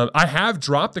 I have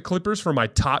dropped the Clippers from my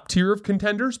top tier of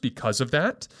contenders because of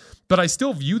that, but I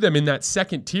still view them in that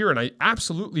second tier, and I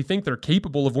absolutely think they're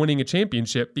capable of winning a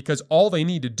championship because all they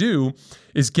need to do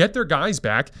is get their guys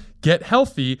back, get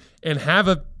healthy, and have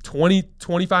a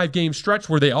 20-25 game stretch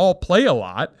where they all play a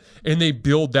lot, and they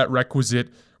build that requisite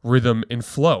rhythm and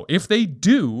flow. If they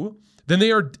do, then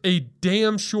they are a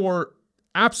damn sure,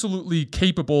 absolutely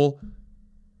capable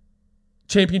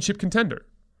championship contender.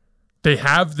 They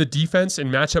have the defense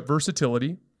and matchup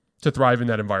versatility to thrive in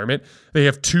that environment. They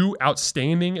have 2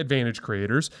 outstanding advantage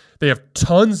creators. They have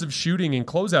tons of shooting and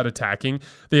closeout attacking.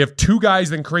 They have 2 guys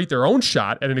that can create their own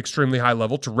shot at an extremely high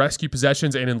level to rescue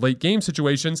possessions and in late game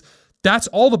situations. That's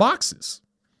all the boxes.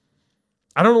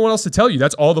 I don't know what else to tell you.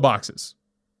 That's all the boxes.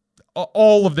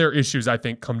 All of their issues, I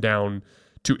think, come down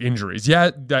to injuries.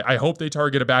 Yeah, I hope they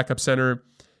target a backup center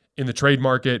in the trade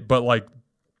market, but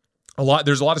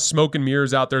there's a lot of smoke and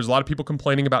mirrors out there. There's a lot of people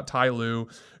complaining about Ty Lue.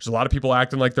 There's a lot of people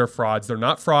acting like they're frauds. They're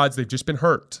not frauds. They've just been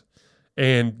hurt.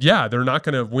 And yeah, they're not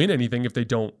going to win anything if they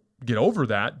don't get over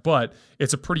that, but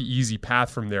it's a pretty easy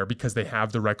path from there because they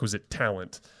have the requisite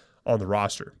talent on the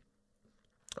roster.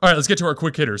 All right, let's get to our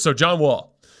quick hitters. So John Wall.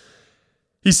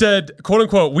 He said, quote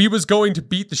unquote, "We was going to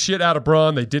beat the shit out of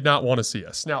Bron. They did not want to see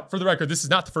us." Now, for the record, this is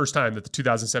not the first time that the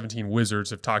 2017 Wizards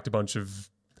have talked a bunch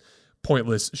of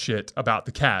pointless shit about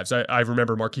the Cavs. I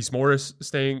remember Markieff Morris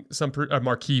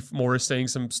saying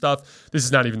some stuff. This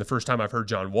is not even the first time I've heard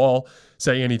John Wall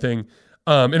say anything.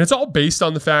 And it's all based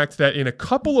on the fact that in a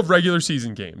couple of regular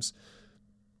season games,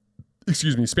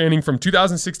 spanning from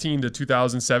 2016 to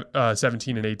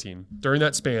 2017 and 18, during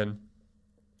that span,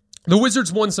 the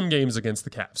Wizards won some games against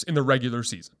the Cavs in the regular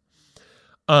season.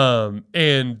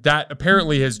 And that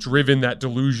apparently has driven that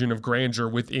delusion of grandeur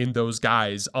within those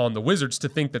guys on the Wizards to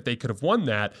think that they could have won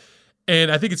that.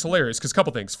 And I think it's hilarious because a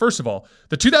couple things. First of all,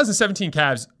 the 2017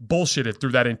 Cavs bullshitted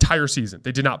through that entire season.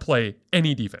 They did not play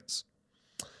any defense.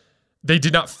 They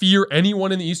did not fear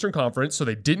anyone in the Eastern Conference, so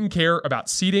they didn't care about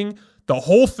seeding. The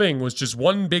whole thing was just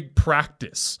one big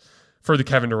practice for the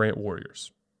Kevin Durant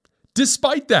Warriors.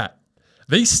 Despite that,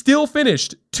 They still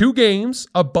finished 2 games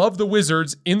above the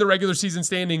Wizards in the regular season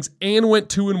standings and went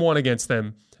 2-1 against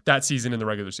them that season in the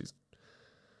regular season.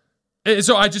 And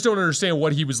so I just don't understand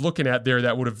what he was looking at there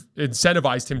that would have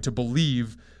incentivized him to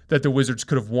believe that the Wizards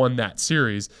could have won that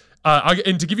series.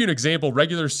 And to give you an example,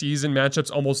 regular season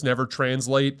matchups almost never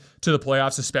translate to the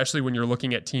playoffs, especially when you're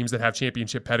looking at teams that have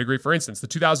championship pedigree. For instance, the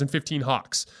 2015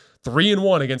 Hawks,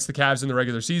 3-1 against the Cavs in the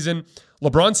regular season.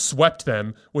 LeBron swept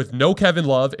them with no Kevin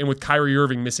Love and with Kyrie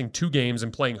Irving missing 2 games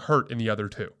and playing hurt in the other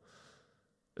 2.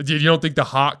 You don't think the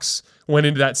Hawks went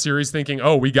into that series thinking,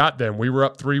 oh, we got them, we were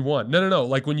up 3-1. No.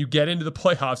 Like when you get into the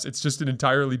playoffs, it's just an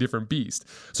entirely different beast.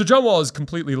 So John Wall is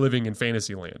completely living in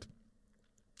fantasy land.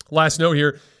 Last note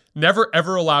here, never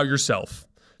ever allow yourself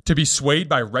to be swayed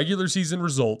by regular season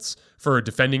results for a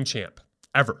defending champ.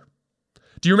 Ever.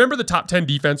 Do you remember the top 10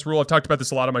 defense rule? I've talked about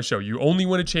this a lot on my show. You only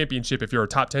win a championship if you're a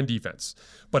top 10 defense.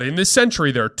 But in this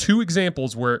century, there are 2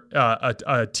 examples where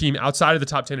a team outside of the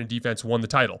top 10 in defense won the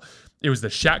title. It was the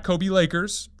Shaq Kobe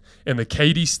Lakers and the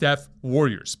KD Steph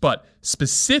Warriors. But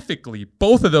specifically,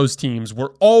 both of those teams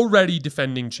were already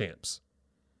defending champs.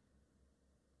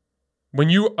 When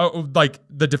you,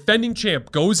 the defending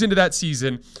champ goes into that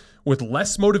season with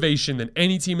less motivation than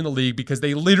any team in the league because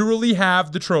they literally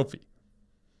have the trophy.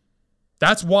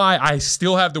 That's why I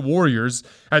still have the Warriors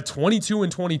at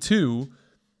 22-22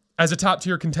 as a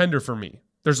top-tier contender for me.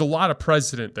 There's a lot of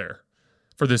precedent there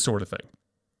for this sort of thing.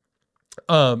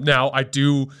 Now, I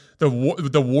do,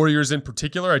 the Warriors in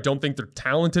particular, I don't think they're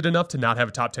talented enough to not have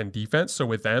a top 10 defense. So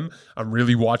with them, I'm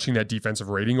really watching that defensive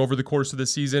rating over the course of the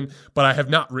season, but I have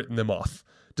not written them off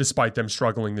despite them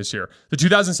struggling this year. The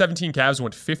 2017 Cavs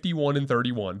went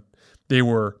 51-31. They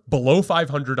were below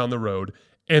 500 on the road,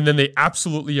 and then they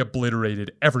absolutely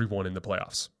obliterated everyone in the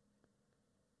playoffs.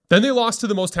 Then they lost to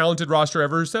the most talented roster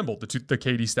ever assembled, the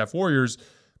KD Steph Warriors,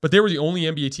 but they were the only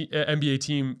NBA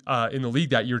team in the league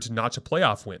that year to notch a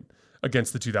playoff win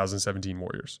against the 2017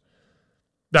 Warriors.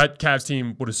 That Cavs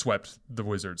team would have swept the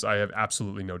Wizards. I have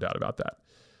absolutely no doubt about that.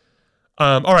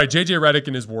 All right, JJ Redick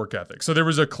and his work ethic. So there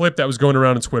was a clip that was going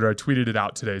around on Twitter. I tweeted it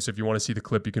out today, so if you want to see the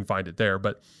clip, you can find it there.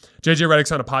 But JJ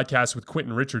Redick's on a podcast with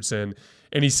Quentin Richardson,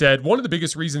 and he said one of the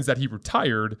biggest reasons that he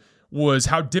retired was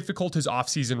how difficult his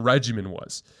offseason regimen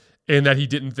was, and that he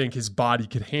didn't think his body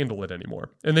could handle it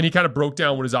anymore. And then he kind of broke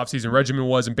down what his offseason regimen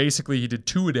was, and basically he did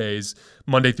 2-a-days,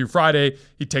 Monday through Friday.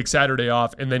 He'd take Saturday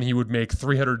off, and then he would make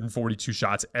 342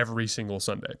 shots every single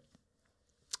Sunday.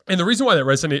 And the reason why that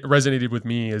resonated with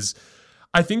me is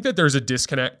I think that there's a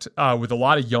disconnect with a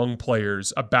lot of young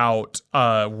players about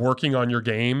working on your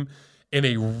game in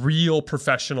a real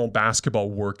professional basketball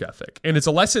work ethic. And it's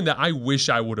a lesson that I wish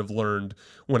I would have learned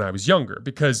when I was younger,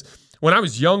 because when I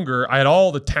was younger, I had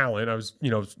all the talent. I was,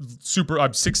 I'm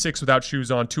 6'6" without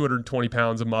shoes on, 220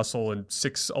 pounds of muscle, and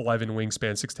 6'11"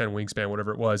 wingspan, 6'10" wingspan,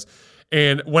 whatever it was.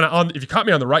 And if you caught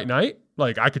me on the right night,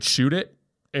 like I could shoot it,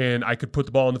 and I could put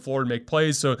the ball on the floor and make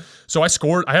plays. So I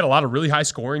scored. I had a lot of really high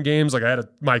scoring games. Like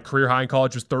my career high in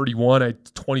college was 31. I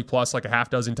had 20 plus like a half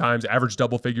dozen times, average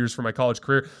double figures for my college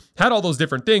career. Had all those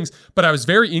different things, but I was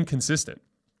very inconsistent.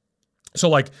 So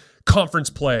like conference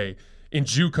play in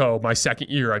JUCO, my second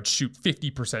year, I'd shoot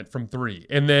 50% from 3.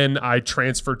 And then I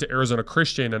transferred to Arizona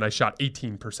Christian and I shot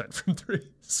 18% from 3.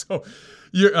 So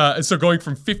going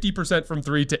from 50% from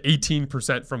 3 to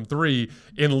 18% from 3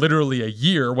 in literally a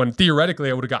year, when theoretically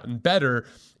I would have gotten better.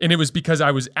 And it was because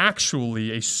I was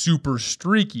actually a super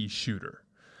streaky shooter.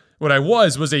 What I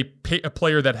was a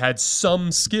player that had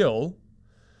some skill,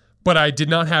 but I did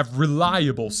not have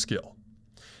reliable skill.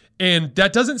 And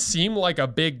that doesn't seem like a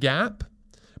big gap.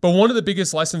 But one of the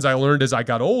biggest lessons I learned as I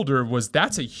got older was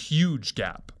that's a huge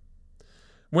gap.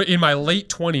 In my late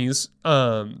 20s,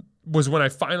 was when I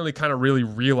finally kind of really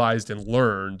realized and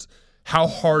learned how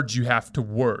hard you have to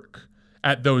work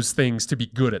at those things to be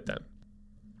good at them.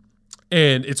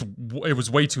 And it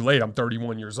was way too late. I'm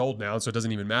 31 years old now, so it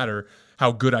doesn't even matter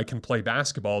how good I can play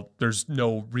basketball. There's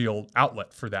no real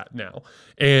outlet for that now.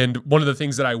 And one of the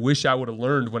things that I wish I would have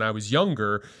learned when I was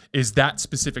younger is that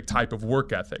specific type of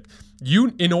work ethic.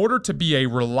 In order to be a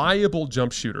reliable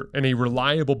jump shooter and a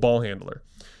reliable ball handler,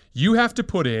 you have to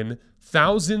put in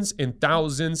thousands and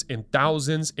thousands and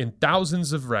thousands and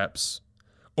thousands of reps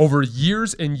over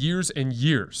years and years and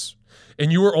years.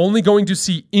 And you are only going to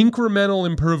see incremental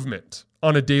improvement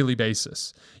on a daily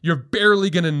basis. You're barely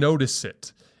going to notice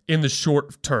it in the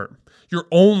short term. You're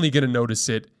only going to notice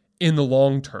it in the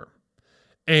long term.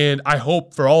 And I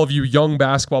hope for all of you young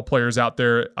basketball players out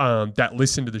there that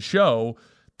listen to the show,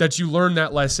 that you learn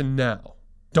that lesson now.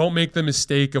 Don't make the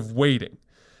mistake of waiting.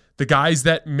 The guys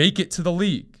that make it to the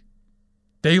league,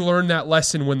 they learn that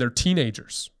lesson when they're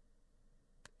teenagers.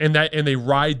 And they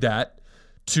ride that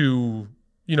to,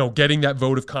 getting that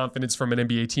vote of confidence from an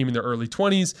NBA team in their early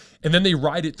 20s. And then they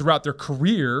ride it throughout their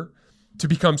career to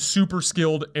become super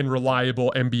skilled and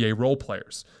reliable NBA role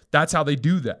players. That's how they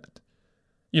do that.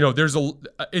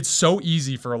 It's so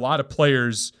easy for a lot of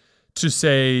players to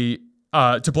say,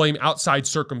 to blame outside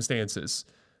circumstances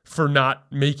for not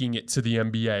making it to the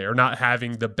NBA or not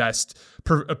having the best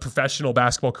professional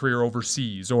basketball career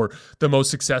overseas or the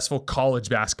most successful college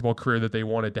basketball career that they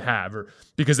wanted to have, or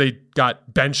because they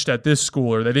got benched at this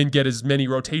school or they didn't get as many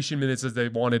rotation minutes as they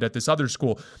wanted at this other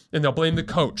school. And they'll blame the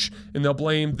coach, and they'll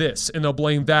blame this, and they'll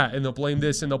blame that, and they'll blame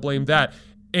this, and they'll blame that.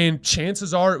 And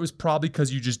chances are it was probably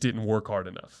because you just didn't work hard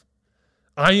enough.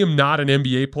 I am not an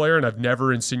NBA player, and I've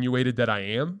never insinuated that I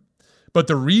am. But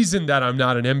the reason that I'm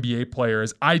not an NBA player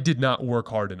is I did not work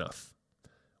hard enough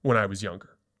when I was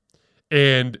younger.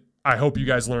 And I hope you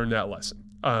guys learned that lesson,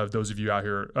 those of you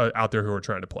out there who are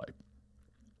trying to play.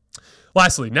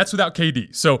 Lastly, Nets without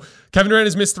KD. So Kevin Durant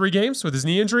has missed 3 games with his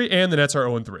knee injury, and the Nets are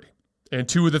 0-3. And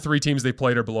 2 of the 3 teams they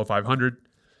played are below 500.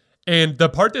 And the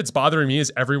part that's bothering me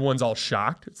is everyone's all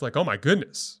shocked. It's like, oh my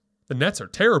goodness, the Nets are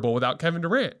terrible without Kevin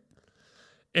Durant.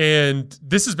 And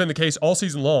this has been the case all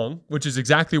season long, which is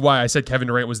exactly why I said Kevin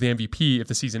Durant was the MVP if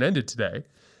the season ended today.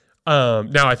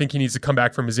 Now, I think he needs to come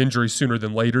back from his injury sooner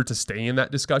than later to stay in that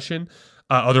discussion.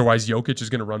 Otherwise, Jokic is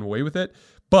going to run away with it.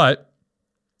 But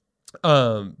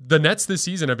the Nets this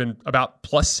season have been about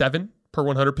 +7 per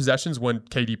 100 possessions when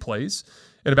KD plays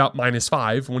and about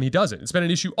 -5 when he doesn't. It's been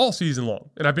an issue all season long,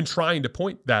 and I've been trying to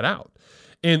point that out.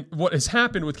 And what has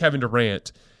happened with Kevin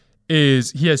Durant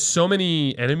is he has so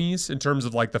many enemies in terms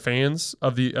of like the fans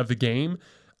of the game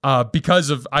because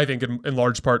of, I think, in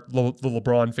large part, the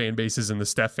LeBron fan bases and the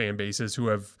Steph fan bases who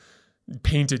have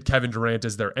painted Kevin Durant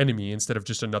as their enemy instead of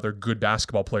just another good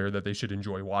basketball player that they should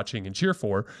enjoy watching and cheer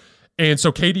for. And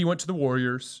so KD went to the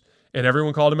Warriors, and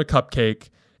everyone called him a cupcake,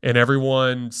 and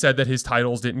everyone said that his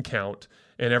titles didn't count.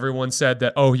 And everyone said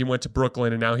that, oh, he went to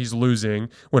Brooklyn and now he's losing,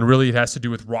 when really it has to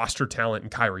do with roster talent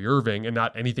and Kyrie Irving and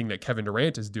not anything that Kevin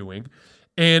Durant is doing.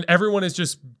 And everyone has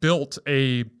just built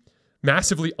a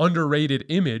massively underrated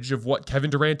image of what Kevin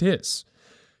Durant is.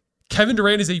 Kevin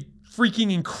Durant is a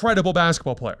freaking incredible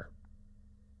basketball player.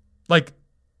 Like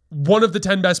one of the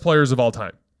 10 best players of all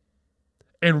time.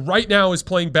 And right now is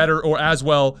playing better or as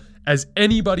well as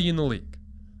anybody in the league.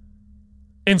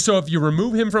 And so if you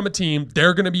remove him from a team,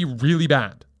 they're going to be really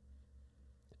bad.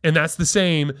 And that's the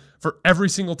same for every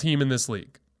single team in this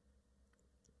league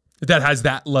that has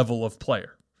that level of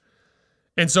player.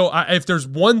 And so if there's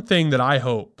one thing that I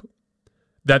hope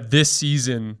that this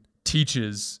season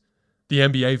teaches the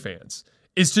NBA fans,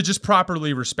 is to just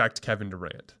properly respect Kevin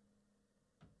Durant.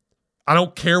 I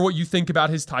don't care what you think about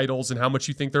his titles and how much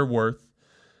you think they're worth.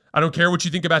 I don't care what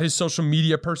you think about his social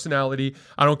media personality.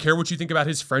 I don't care what you think about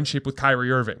his friendship with Kyrie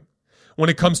Irving. When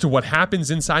it comes to what happens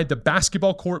inside the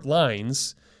basketball court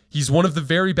lines, he's one of the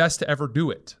very best to ever do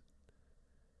it.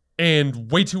 And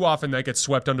way too often that gets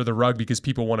swept under the rug because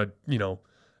people want to,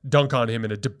 dunk on him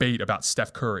in a debate about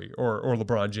Steph Curry or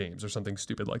LeBron James or something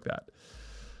stupid like that.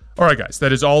 All right, guys,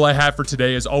 that is all I have for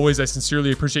today. As always, I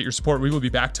sincerely appreciate your support. We will be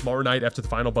back tomorrow night after the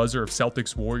final buzzer of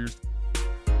Celtics Warriors.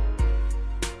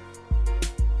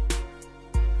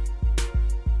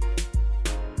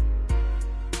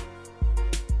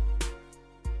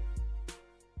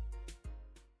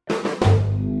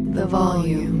 The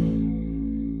volume.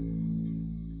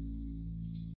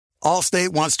 Allstate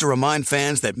wants to remind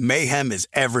fans that mayhem is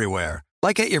everywhere,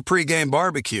 like at your pregame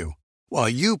barbecue. While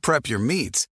you prep your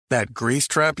meats, that grease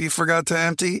trap you forgot to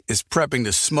empty is prepping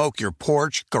to smoke your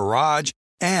porch, garage,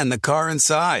 and the car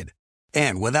inside.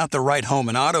 And without the right home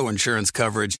and auto insurance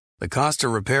coverage, the cost to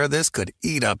repair this could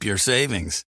eat up your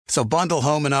savings. So bundle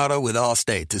home and auto with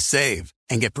Allstate to save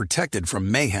and get protected from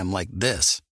mayhem like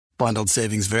this. Bundled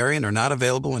savings vary and are not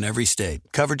available in every state.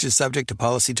 Coverage is subject to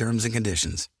policy terms and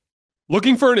conditions.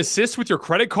 Looking for an assist with your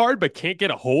credit card but can't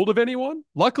get a hold of anyone?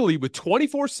 Luckily, with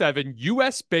 24/7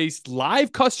 U.S.-based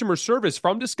live customer service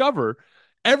from Discover,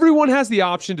 everyone has the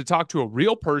option to talk to a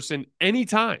real person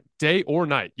anytime, day or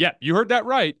night. Yeah, you heard that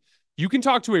right. You can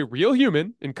talk to a real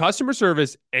human in customer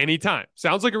service anytime.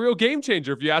 Sounds like a real game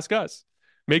changer if you ask us.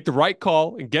 Make the right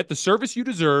call and get the service you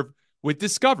deserve with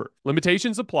Discover.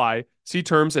 Limitations apply. See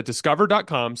terms at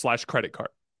discover.com/creditcard.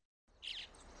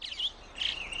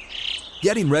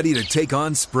 Getting ready to take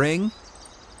on spring?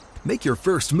 Make your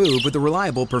first move with the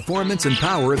reliable performance and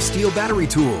power of Steel battery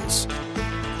tools.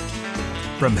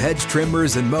 From hedge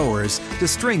trimmers and mowers to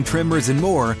string trimmers and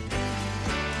more,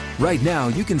 right now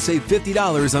you can save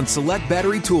 $50 on select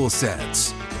battery tool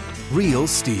sets. Real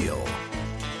Steel.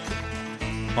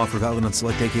 Offer valid on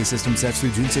select AK system sets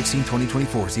through June 16,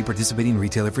 2024. See participating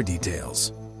retailer for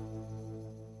details.